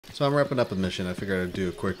So I'm wrapping up a mission. I figured I'd do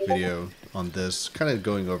a quick video on this, kind of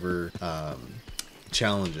going over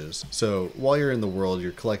challenges. So while you're in the world,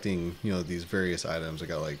 you're collecting, these various items. I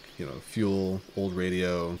got like, fuel, old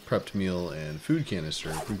radio, prepped meal, and food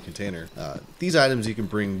canister, food container. These items you can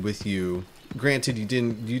bring with you. Granted, you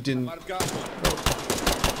didn't.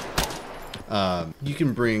 You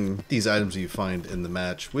can bring these items that you find in the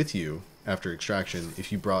match with you after extraction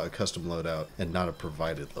if you brought a custom loadout and not a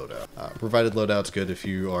provided loadout. Provided loadout's good if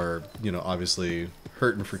you are, obviously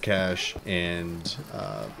hurting for cash and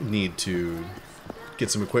need to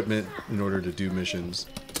get some equipment in order to do missions.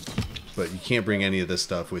 But you can't bring any of this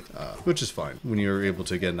stuff with, which is fine when you're able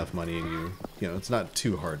to get enough money and it's not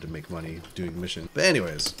too hard to make money doing missions. But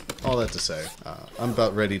anyways, all that to say, I'm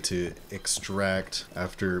about ready to extract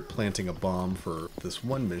after planting a bomb for this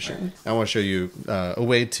one mission. I want to show you a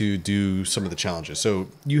way to do some of the challenges. So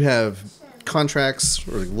you have contracts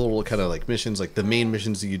or little kind of like missions, like the main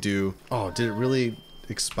missions that you do. Oh, did it really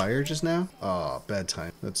expire just now? Oh, bad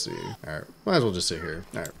time. Let's see. Alright, might as well just sit here.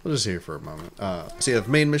 Alright, we'll just sit here for a moment. So you have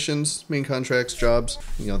main missions, main contracts, jobs.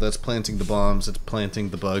 That's planting the bombs, that's planting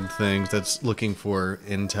the bug things, that's looking for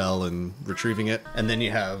intel and retrieving it. And then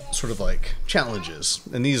you have sort of like challenges.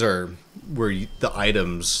 And these are where the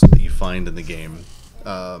items that you find in the game,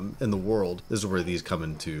 in the world, this is where these come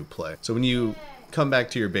into play. So when you come back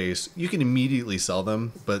to your base, you can immediately sell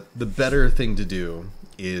them, but the better thing to do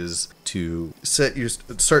is to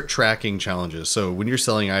start tracking challenges. So when you're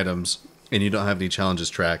selling items and you don't have any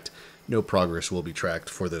challenges tracked, no progress will be tracked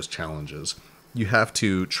for those challenges. You have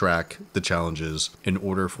to track the challenges in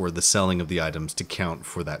order for the selling of the items to count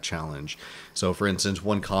for that challenge. So for instance,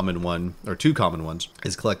 one common one, or two common ones,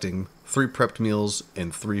 is collecting 3 prepped meals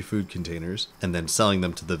and 3 food containers and then selling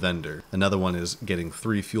them to the vendor. Another one is getting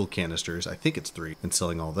 3 fuel canisters, I think it's 3, and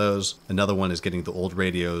selling all those. Another one is getting the old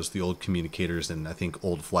radios, the old communicators, and I think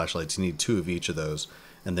old flashlights. You need 2 of each of those,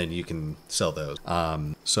 and then you can sell those.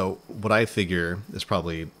 So what I figure is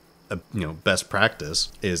probably best practice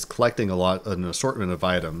is collecting an assortment of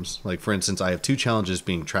items. Like for instance, I have 2 challenges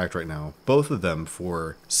being tracked right now, both of them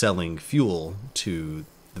for selling fuel to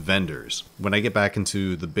the vendors. When I get back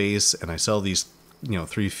into the base and I sell these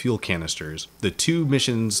 3 fuel canisters, the 2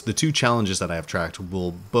 missions, the 2 challenges that I have tracked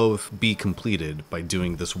will both be completed by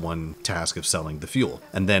doing this one task of selling the fuel.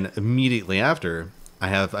 And then immediately after,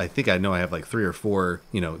 I think I have like 3 or 4,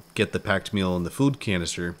 get the packed meal and the food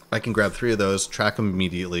canister. I can grab 3 of those, track them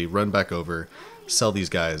immediately, run back over, sell these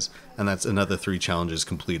guys, and that's another 3 challenges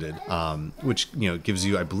completed, which, gives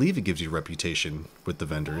you, I believe it gives you reputation with the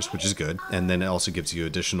vendors, which is good. And then it also gives you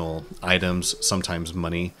additional items, sometimes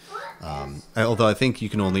money. Although I think you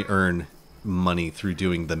can only earn money through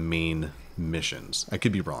doing the main missions. I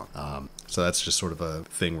could be wrong. So that's just sort of a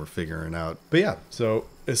thing we're figuring out. But yeah, so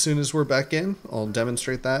as soon as we're back in, I'll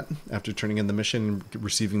demonstrate that after turning in the mission,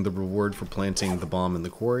 receiving the reward for planting the bomb in the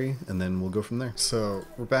quarry, and then we'll go from there. So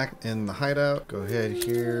we're back in the hideout. Go ahead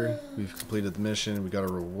here. We've completed the mission. We got a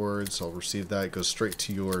reward, so I'll receive that. It goes straight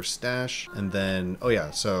to your stash. And then, oh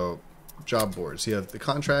yeah, so job boards. You have the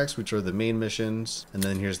contracts, which are the main missions, and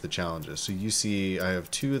then here's the challenges. So you see I have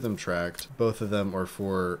 2 of them tracked. Both of them are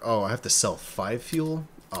for, I have to sell 5 fuel?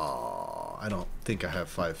 Oh, I don't think I have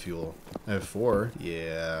 5 fuel. I have 4.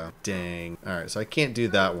 Yeah, dang. Alright, so I can't do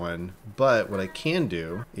that one, but what I can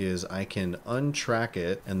do is I can untrack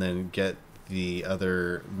it and then get the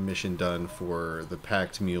other mission done for the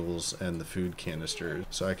packed mules and the food canisters.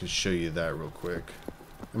 So I can show you that real quick.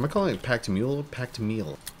 Am I calling it packed mule? Packed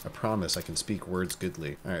meal. I promise I can speak words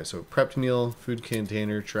goodly. Alright, so prepped meal, food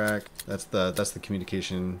container, track. That's the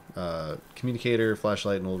communication, communicator,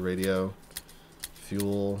 flashlight, and old radio.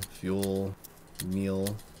 Fuel,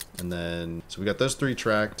 meal, and then, so we got those 3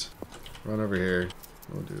 tracked. Run over here.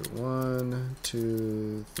 We'll do 1,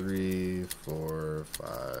 2, 3, 4,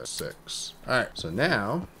 5, 6. Alright, so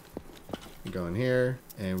now, we go in here,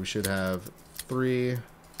 and we should have 3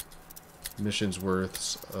 missions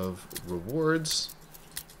worths of rewards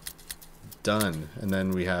done. And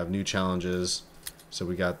then we have new challenges. So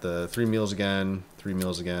we got the 3 meals again, 3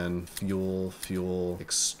 meals again, fuel,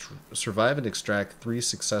 survive and extract 3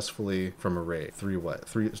 successfully from a raid. 3 what?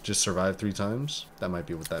 3, just survive 3 times? That might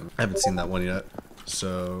be what that means. I haven't seen that one yet.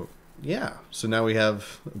 So yeah, so now we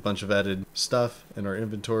have a bunch of added stuff in our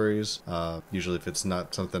inventories. Usually if it's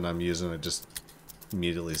not something I'm using, I just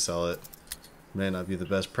immediately sell it. May not be the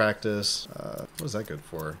best practice. What is that good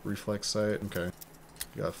for? Reflex sight, okay.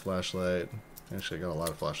 Got a flashlight. Actually, I got a lot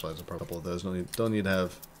of flashlights. A couple of those. Don't need to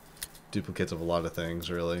have duplicates of a lot of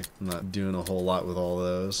things, really. I'm not doing a whole lot with all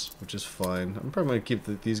those, which is fine. I'm probably going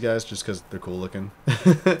to keep these guys just because they're cool looking.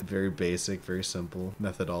 Very basic, very simple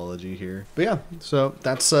methodology here. But yeah, so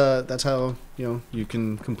that's how, you know, you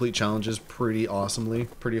can complete challenges pretty awesomely,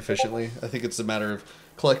 pretty efficiently. I think it's a matter of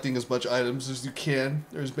collecting as much items as you can,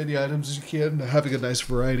 or as many items as you can, having a nice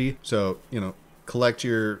variety. So, you know, collect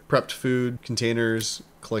your prepped food containers,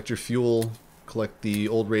 collect your fuel, collect the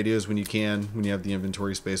old radios when you can, when you have the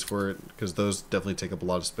inventory space for it, because those definitely take up a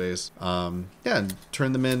lot of space. Yeah, and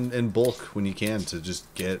turn them in bulk when you can to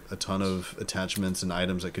just get a ton of attachments and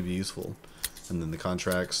items that could be useful. And then the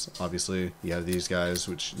contracts, obviously, you have these guys,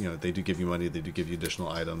 which, you know, they do give you money, they do give you additional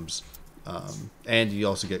items. And you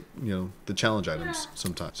also get, you know, the challenge items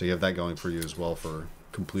sometimes. So you have that going for you as well for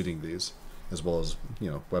completing these, as well as, you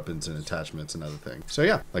know, weapons and attachments and other things. So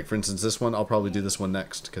yeah, like for instance, this one, I'll probably do this one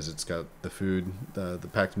next because it's got the food, the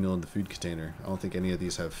packed meal and the food container. I don't think any of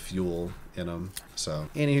these have fuel in them. So,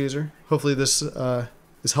 anywho, hopefully this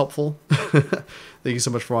is helpful. Thank you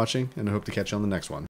so much for watching, and I hope to catch you on the next one.